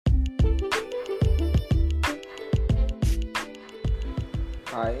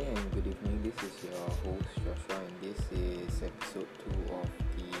Hi and good evening. This is your host Joshua, and this is episode 2 of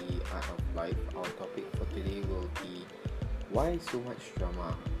the Art of Life. Our topic for today will be why so much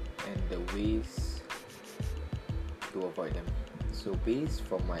drama and the ways to avoid them. So, based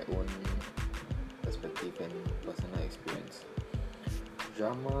from my own perspective and personal experience,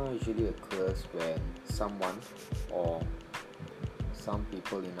 drama usually occurs when someone or some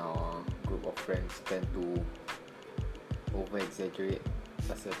people in our group of friends tend to over exaggerate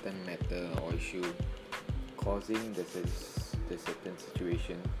a certain matter or issue, causing the certain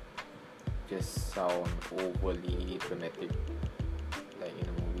situation just sound overly dramatic, like in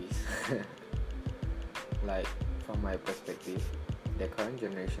the movies. Like, from my perspective, the current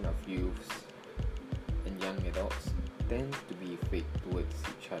generation of youths and young adults tend to be fake towards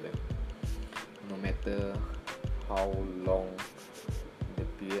each other, no matter how long the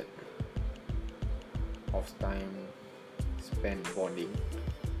period of time spent bonding,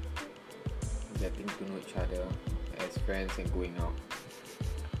 getting to know each other as friends and going out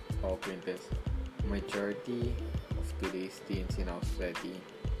or acquaintances. Majority of today's teens in our society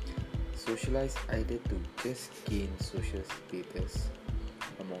socialize either to just gain social status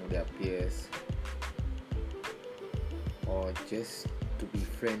among their peers or just to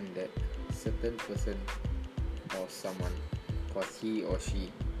befriend that certain person or someone because he or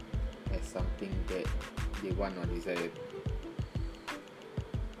she has something that they want or desire.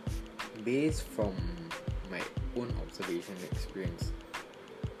 Based from my own observation and experience,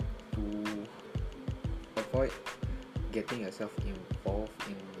 to avoid getting yourself involved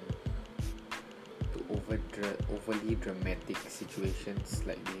in overly dramatic situations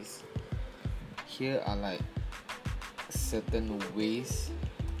like this, here are like certain ways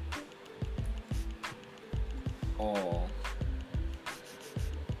or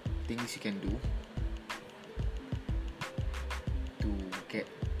things you can do to get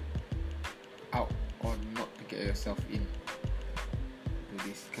out or not to get yourself in to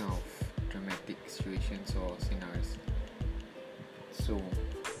this kind of dramatic situations or scenarios. So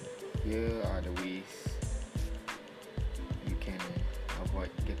here are the ways you can avoid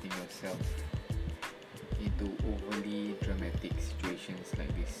getting yourself into overly dramatic situations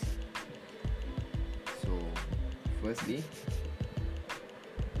like this. So firstly,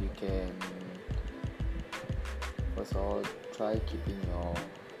 you can first of all try keeping your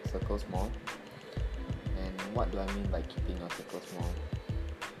circle small. And what do I mean by keeping your circle small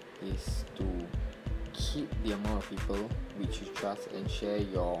is to keep the amount of people which you trust and share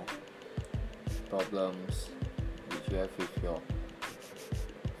your problems which you have with your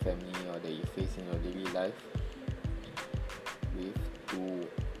family or that you face in your daily life with, to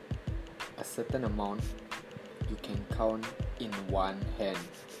a certain amount you can count in one hand,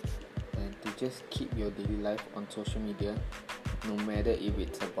 and to just keep your daily life on social media, no matter if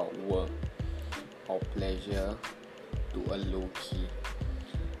it's about work or pleasure, to a low key,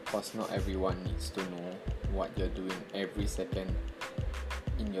 because not everyone needs to know what you're doing every second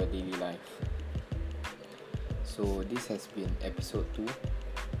in your daily life. So this has been episode 2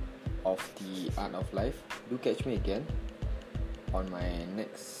 of the Art of Life. Do catch me again on my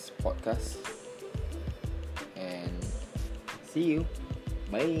next podcast, and see you.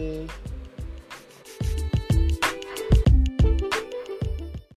 Bye.